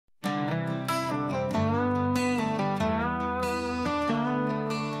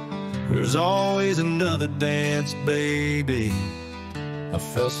There's always another dance, baby. I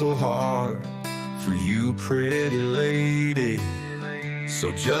fell so hard for you, pretty lady.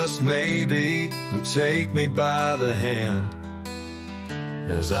 So just maybe you take me by the hand,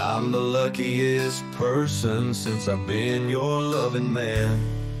 as I'm the luckiest person since I've been your loving man.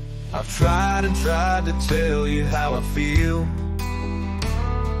 I've tried and tried to tell you how I feel,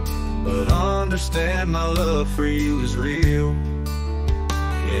 but understand my love for you is real.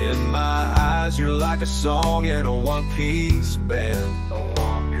 In my eyes you're like a song in a one-piece band.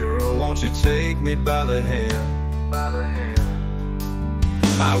 Girl, won't you take me by the hand?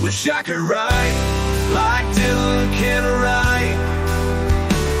 I wish I could write like Dylan can write.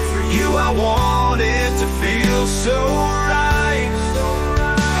 For you I want it to feel so right.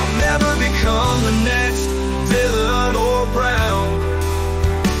 I'll never become the next Dylan or Brown.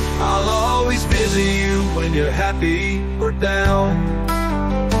 I'll always visit you when you're happy or down.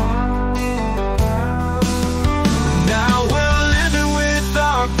 Now we're living with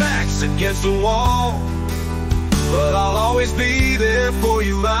our backs against the wall, but I'll always be there for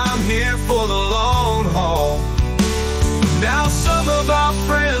you. I'm here for the long haul. Now some of our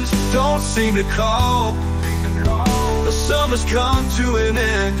friends don't seem to call. The summer's come to an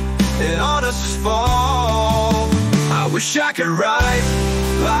end, and on us is fall. I wish I could write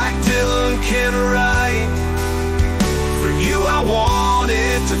like Dylan can write. For you I want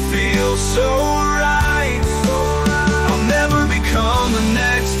it to feel so right. I'll never become the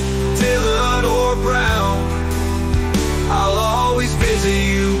next Dylan or Brown. I'll always visit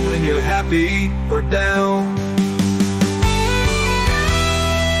you when you're happy or down.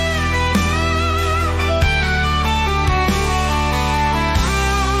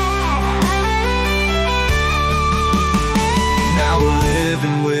 Now we're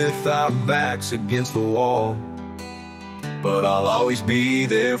living with our backs against the wall, but I'll always be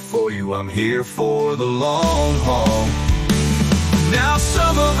there for you. I'm here for the long haul. Now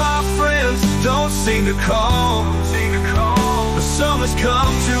some of our friends don't seem to call. The summer's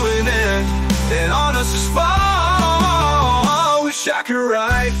come to an end, and on us is fall. I wish I could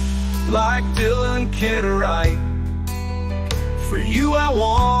write like Dylan can write. For you I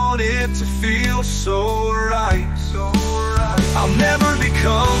want it to feel so right. I'll never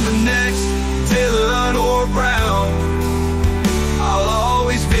become the next Dylan or Brown. I'll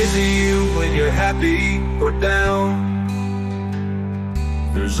always visit you when you're happy or down.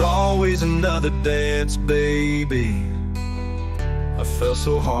 There's always another dance, baby. I fell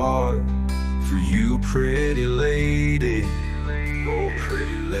so hard for you, pretty lady. Oh,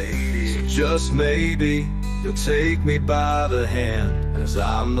 pretty lady. So just maybe you'll take me by the hand, as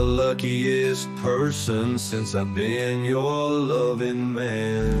I'm the luckiest person since I've been your loving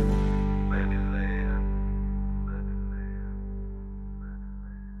man.